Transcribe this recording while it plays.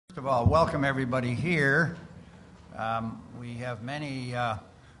First of all, welcome everybody here. We have many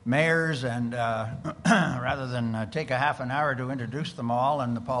mayors, and rather than take a half an hour to introduce them all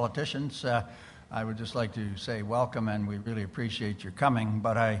and the politicians, I would just like to say welcome, and we really appreciate your coming.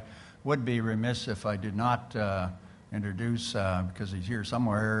 But I would be remiss if I did not introduce, because he's here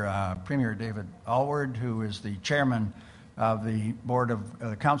somewhere, Premier David Alward, who is the chairman of the Board of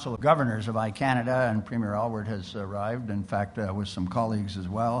the Council of Governors of ICANADA, and Premier Alward has arrived, in fact, with some colleagues as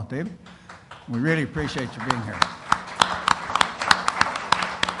well. David, we really appreciate you being here.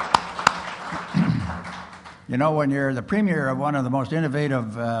 You know, when you're the premier of one of the most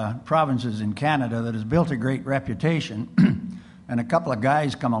innovative provinces in Canada that has built a great reputation, and a couple of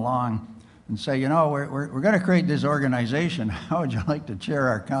guys come along and say, you know, we're going to create this organization, how would you like to chair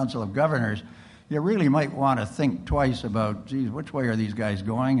our Council of Governors? You really might want to think twice about, geez, which way are these guys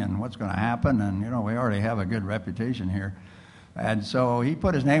going and what's going to happen? And, you know, we already have a good reputation here. And so he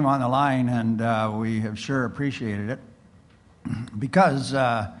put his name on the line, and we have sure appreciated it because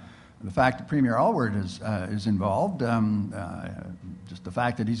the fact that Premier Alward is involved, just the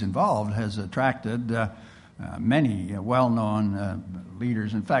fact that he's involved has attracted many well-known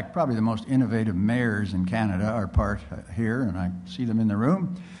leaders. In fact, probably the most innovative mayors in Canada are part here, and I see them in the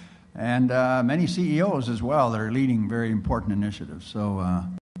room. And many CEOs as well that are leading very important initiatives. So,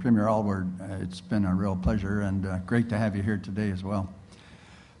 Premier Alward, it's been a real pleasure and great to have you here today as well.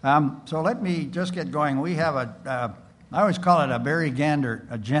 So let me just get going. We have I always call it a Barry Gander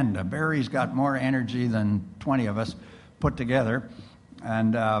agenda. Barry's got more energy than 20 of us put together.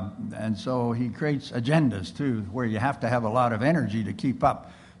 And so he creates agendas, too, where you have to have a lot of energy to keep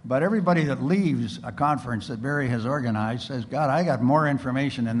up. But everybody that leaves a conference that Barry has organized says, God, I got more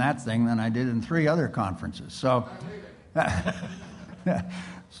information in that thing than I did in 3 other conferences. So,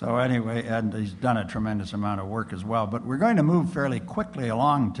 so anyway, and he's done a tremendous amount of work as well. But we're going to move fairly quickly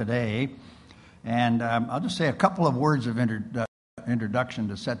along today. And I'll just say a couple of words of introduction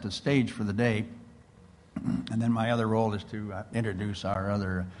to set the stage for the day. And then my other role is to introduce our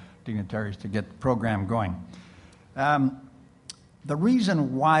other dignitaries to get the program going. The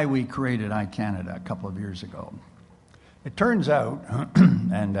reason why we created ICANADA a couple of years ago, it turns out,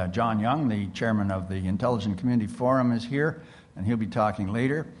 and John Young, the chairman of the Intelligent Community Forum, is here, and he'll be talking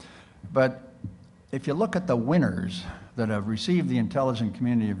later. But if you look at the winners that have received the Intelligent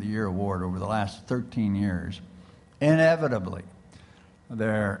Community of the Year award over the last 13 years, inevitably,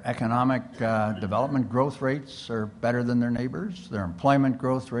 their economic development growth rates are better than their neighbors, their employment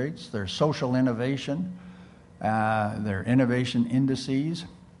growth rates, their social innovation, their innovation indices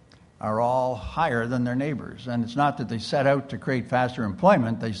are all higher than their neighbors. And it's not that they set out to create faster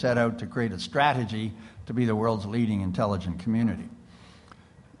employment, they set out to create a strategy to be the world's leading intelligent community.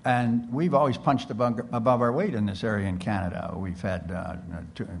 And we've always punched above our weight in this area in Canada. We've had,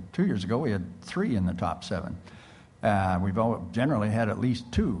 2 years ago, we had 3 in the top 7. We've generally had at least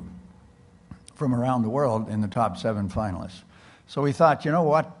 2 from around the world in the top 7 finalists. So we thought, you know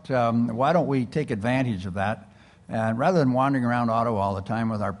what, why don't we take advantage of that? And rather than wandering around Ottawa all the time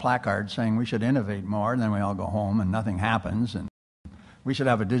with our placards saying we should innovate more, and then we all go home and nothing happens, and we should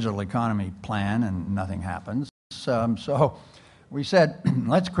have a digital economy plan and nothing happens. So we said,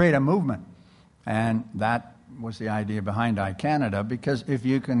 let's create a movement. And that was the idea behind ICANADA, because if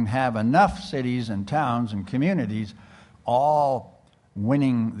you can have enough cities and towns and communities all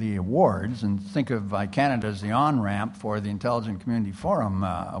winning the awards, and think of ICANADA as the on-ramp for the Intelligent Community Forum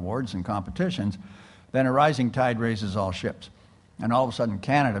awards and competitions, then a rising tide raises all ships. And all of a sudden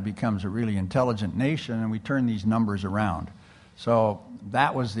Canada becomes a really intelligent nation, and we turn these numbers around. So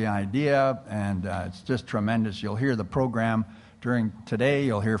that was the idea, and it's just tremendous. You'll hear the program during today.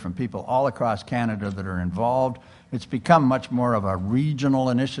 You'll hear from people all across Canada that are involved. It's become much more of a regional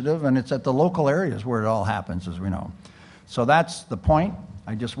initiative, and it's at the local areas where it all happens, as we know. So that's the point.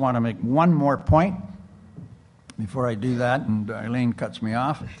 I just want to make one more point before I do that, and Eileen cuts me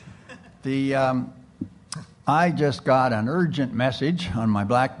off. I just got an urgent message on my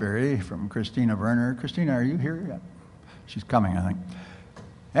BlackBerry from Christina Werner. Christina, are you here? Yeah. She's coming, I think.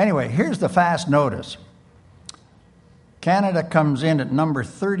 Anyway, here's the fast notice. Canada comes in at number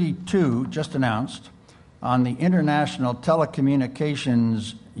 32, just announced, on the International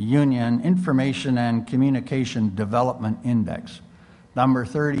Telecommunications Union Information and Communication Development Index, number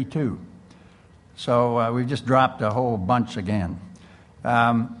 32. So we've just dropped a whole bunch again.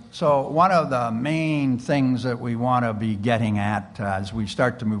 So one of the main things that we want to be getting at as we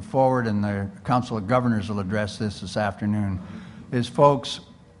start to move forward, and the Council of Governors will address this afternoon, is, folks,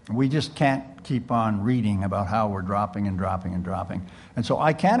 we just can't keep on reading about how we're dropping and dropping and dropping. And so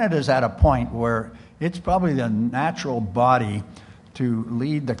ICANADA is at a point where it's probably the natural body to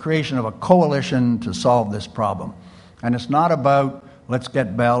lead the creation of a coalition to solve this problem. And it's not about let's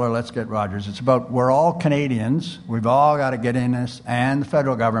get Bell or let's get Rogers. It's about we're all Canadians. We've all got to get in this, and the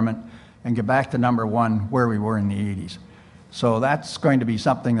federal government, and get back to number one where we were in the 80s. So that's going to be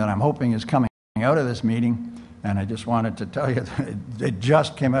something that I'm hoping is coming out of this meeting. And I just wanted to tell you that it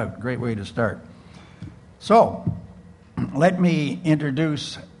just came out. Great way to start. So let me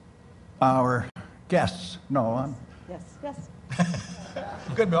introduce our guests. No, Yes.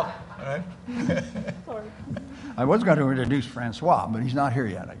 Good, Bill. All right. Sorry. I was going to introduce Francois, but he's not here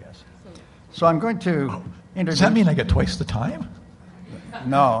yet, I guess. So I'm going to introduce... Does that mean I get twice the time?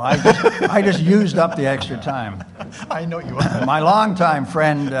 No, I just used up the extra time. I know you are. My longtime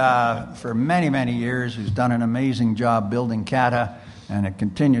friend for many, many years, who's done an amazing job building CATA, and it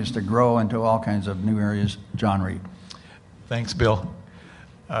continues to grow into all kinds of new areas, John Reid. Thanks, Bill.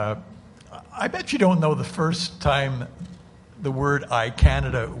 I bet you don't know the first time the word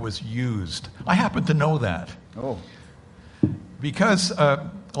iCanada was used. I happen to know that. Oh. Because,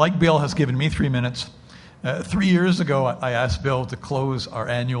 like Bill has given me 3 minutes, 3 years ago I asked Bill to close our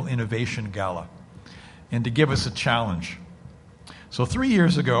annual Innovation Gala and to give us a challenge. So 3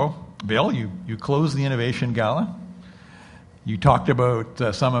 years ago, Bill, you closed the Innovation Gala. You talked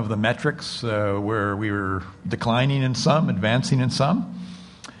about some of the metrics where we were declining in some, advancing in some.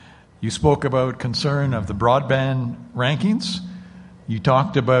 You spoke about concern of the broadband rankings. You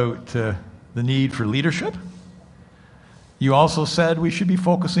talked about the need for leadership. You also said we should be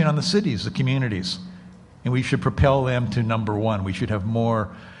focusing on the cities, the communities, and we should propel them to number one. We should have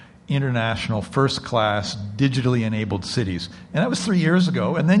more international, first-class, digitally enabled cities. And that was 3 years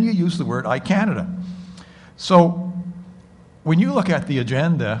ago, and then you used the word iCanada. So when you look at the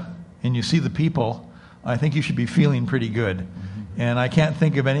agenda and you see the people, I think you should be feeling pretty good. And I can't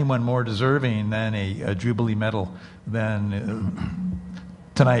think of anyone more deserving than a Jubilee Medal than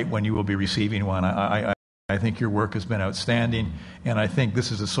tonight when you will be receiving one. I think your work has been outstanding, and I think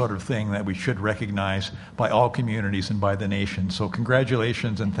this is the sort of thing that we should recognize by all communities and by the nation. So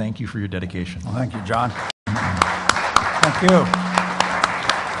congratulations, and thank you for your dedication. Well, thank you, John. Thank you.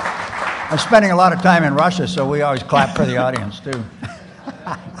 I'm spending a lot of time in Russia, so we always clap for the audience, too.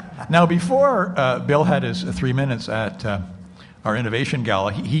 Now, before Bill had his 3 minutes at our Innovation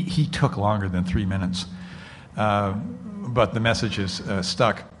Gala, he took longer than 3 minutes, but the message is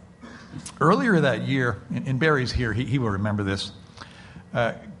stuck. Earlier that year, and Barry's here, he will remember this,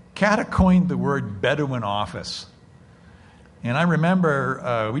 CATA coined the word Bedouin office. And I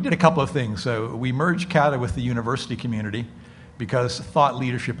remember we did a couple of things. So we merged CATA with the university community because thought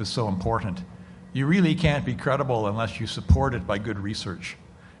leadership is so important. You really can't be credible unless you support it by good research.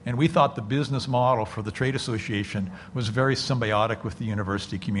 And we thought the business model for the trade association was very symbiotic with the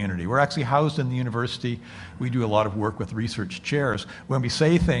university community. We're actually housed in the university. We do a lot of work with research chairs. When we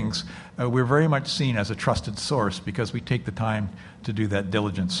say things, we're very much seen as a trusted source because we take the time to do that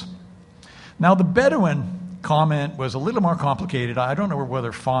diligence. Now, the Bedouin comment was a little more complicated. I don't know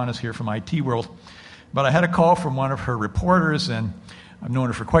whether Fawn is here from IT World, but I had a call from one of her reporters, and I've known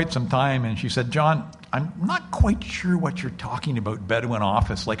her for quite some time, and she said, "John, I'm not quite sure what you're talking about, Bedouin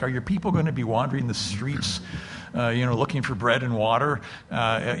office. Like, are your people going to be wandering the streets, looking for bread and water?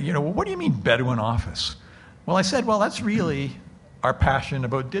 What do you mean Bedouin office?" Well, I said, well, that's really our passion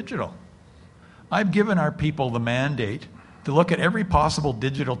about digital. I've given our people the mandate to look at every possible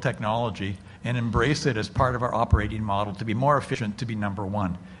digital technology and embrace it as part of our operating model to be more efficient, to be number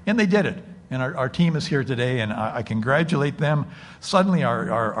one. And they did it. And our team is here today, and I congratulate them. Suddenly,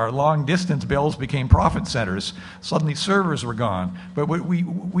 our long-distance bills became profit centers. Suddenly, servers were gone. But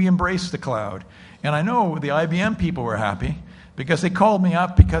we embraced the cloud. And I know the IBM people were happy because they called me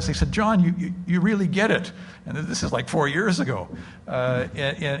up because they said, "John, you really get it." And this is like 4 years ago.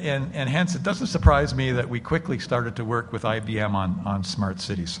 And hence, it doesn't surprise me that we quickly started to work with IBM on smart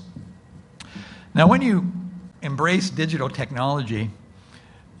cities. Now, when you embrace digital technology,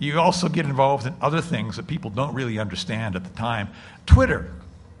 you also get involved in other things that people don't really understand at the time. Twitter.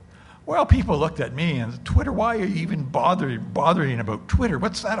 Well, people looked at me and said, "Twitter, why are you even bothering about Twitter?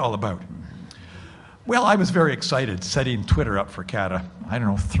 What's that all about?" Well, I was very excited setting Twitter up for CATA, I don't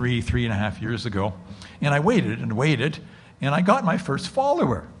know, 3.5 years ago. And I waited, and I got my first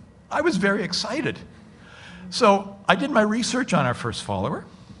follower. I was very excited. So I did my research on our first follower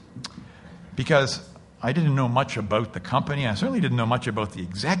because I didn't know much about the company. I certainly didn't know much about the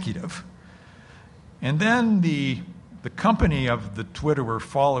executive. And then the company of the Twitter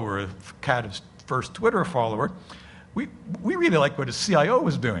follower, CATA's first Twitter follower, we really liked what his CIO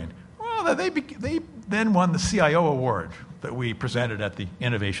was doing. Well, they then won the CIO award that we presented at the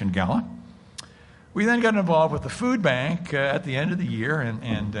Innovation Gala. We then got involved with the food bank at the end of the year,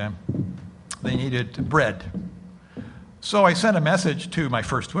 and they needed bread. So I sent a message to my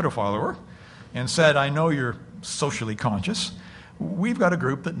first Twitter follower and said, I know you're socially conscious. We've got a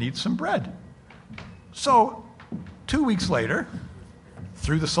group that needs some bread. So 2 weeks later,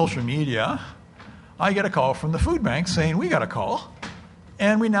 through the social media, I get a call from the food bank saying, we got a call,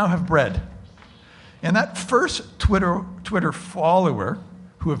 and we now have bread. And that first Twitter follower,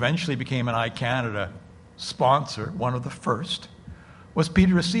 who eventually became an iCanada sponsor, one of the first, was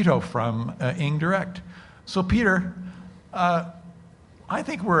Peter Acito from Indirect. So Peter, I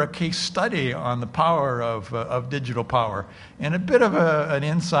think we're a case study on the power of digital power, and a bit of an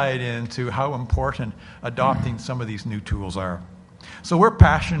insight into how important adopting some of these new tools are. So we're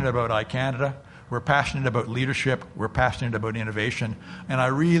passionate about iCanada. We're passionate about leadership. We're passionate about innovation. And I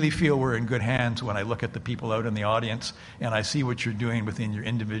really feel we're in good hands when I look at the people out in the audience and I see what you're doing within your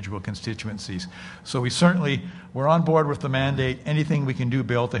individual constituencies. So we're on board with the mandate. Anything we can do,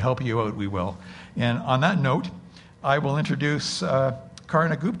 Bill, to help you out, we will. And on that note, I will introduce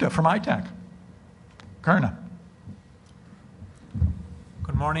Karna Gupta from ITAC. Karna.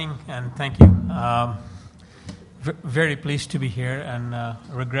 Good morning, and thank you. Very pleased to be here, and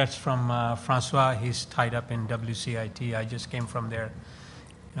regrets from Francois. He's tied up in WCIT. I just came from there.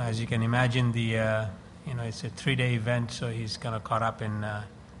 As you can imagine, it's a 3-day event, so he's kind of caught up in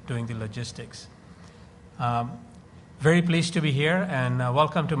doing the logistics. Very pleased to be here, and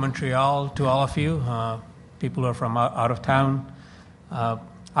welcome to Montreal to all of you, people who are from out of town.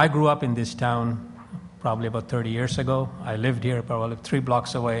 I grew up in this town probably about 30 years ago. I lived here probably 3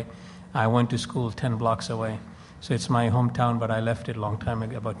 blocks away. I went to school 10 blocks away. So it's my hometown, but I left it a long time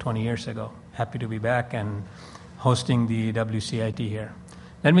ago, about 20 years ago. Happy to be back and hosting the WCIT here.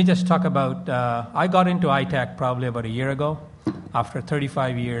 Let me just talk about, I got into ITAC probably about a year ago, after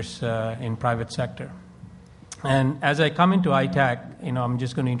 35 years in private sector. And as I come into ITAC, I'm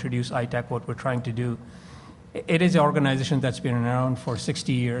just going to introduce ITAC, what we're trying to do. It is an organization that's been around for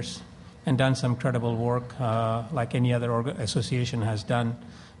 60 years and done some incredible work, like any other association has done,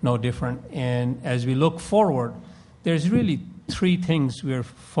 no different. And as we look forward, there's really 3 things we're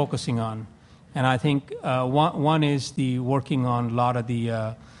focusing on. And I think one is the working on a lot of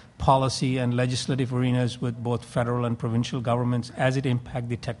the policy and legislative arenas with both federal and provincial governments as it impacts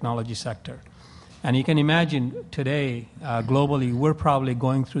the technology sector. And you can imagine today, globally, we're probably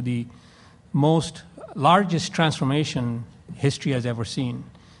going through the largest transformation history has ever seen.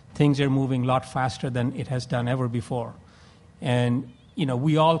 Things are moving a lot faster than it has done ever before. And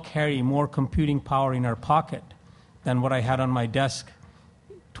we all carry more computing power in our pocket than what I had on my desk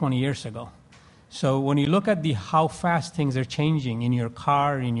 20 years ago. So when you look at how fast things are changing in your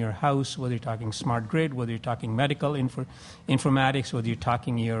car, in your house, whether you're talking smart grid, whether you're talking medical informatics, whether you're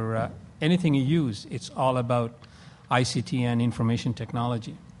talking anything you use, it's all about ICT and information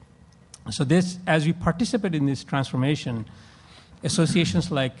technology. So as we participate in this transformation,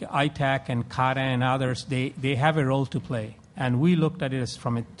 associations like ITAC and CATAAlliance and others, they have a role to play. And we looked at it as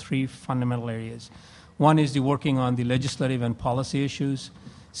from 3 fundamental areas. One is the working on the legislative and policy issues.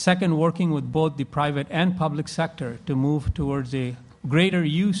 Second, working with both the private and public sector to move towards a greater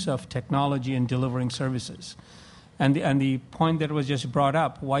use of technology in delivering services. And the point that was just brought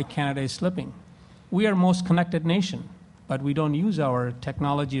up, why Canada is slipping. We are most connected nation, but we don't use our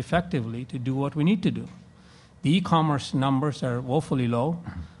technology effectively to do what we need to do. The e-commerce numbers are woefully low.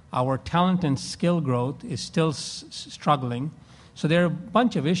 Our talent and skill growth is still struggling. So there are a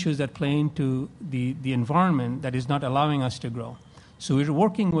bunch of issues that play into the environment that is not allowing us to grow. So we're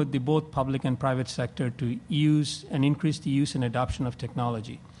working with both public and private sector to use and increase the use and adoption of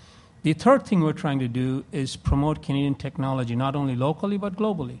technology. The third thing we're trying to do is promote Canadian technology, not only locally but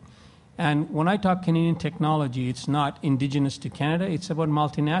globally. And when I talk Canadian technology, it's not indigenous to Canada. It's about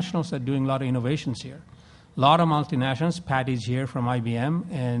multinationals that are doing a lot of innovations here. A lot of multinationals, Patty's here from IBM,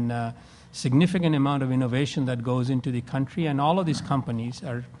 and significant amount of innovation that goes into the country, and all of these companies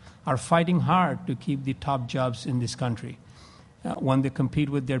are fighting hard to keep the top jobs in this country when they compete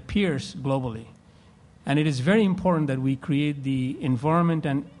with their peers globally. And it is very important that we create the environment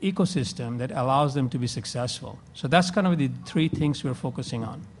and ecosystem that allows them to be successful. So that's kind of the 3 things we're focusing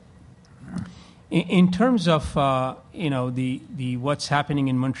on. In terms of the what's happening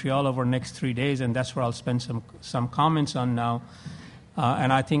in Montreal over the next 3 days, and that's where I'll spend some comments on now.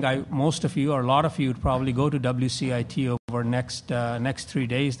 And I think most of you, or a lot of you, would probably go to WCIT over next 3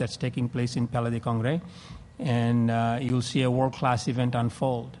 days. That's taking place in Palais des Congrès, and you'll see a world-class event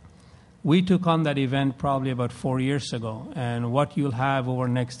unfold. We took on that event probably about 4 years ago, and what you'll have over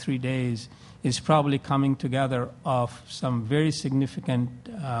the next 3 days is probably coming together of some very significant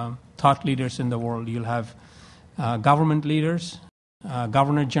thought leaders in the world. You'll have government leaders.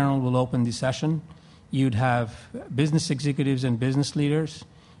 Governor General will open the session. You'd have business executives and business leaders.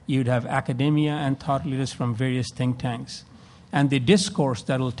 You'd have academia and thought leaders from various think tanks. And the discourse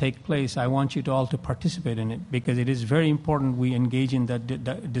that will take place, I want you to all to participate in it because it is very important we engage in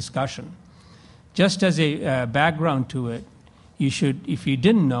that discussion. Just as a background to it, you should, if you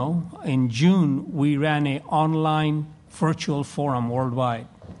didn't know, in June we ran an online virtual forum worldwide.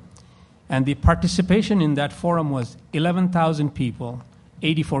 And the participation in that forum was 11,000 people,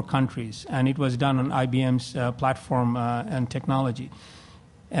 84 countries, and it was done on IBM's platform and technology.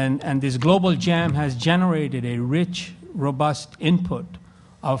 And this global jam has generated a rich, robust input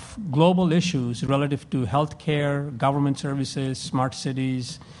of global issues relative to healthcare, government services, smart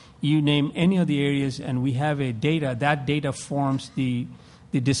cities, you name any of the areas, and we have a data. That data forms the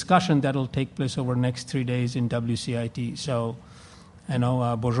discussion that will take place over the next 3 days in WCIT. So,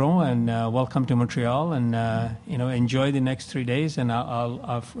 bonjour and welcome to Montreal, and enjoy the next 3 days. And I'll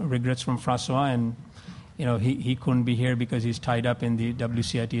have regrets from Francois, and he couldn't be here because he's tied up in the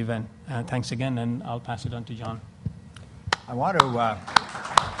WCIT event. Thanks again, and I'll pass it on to John. I want to.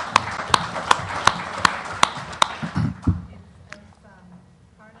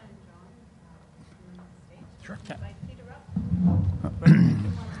 Sure.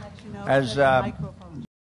 As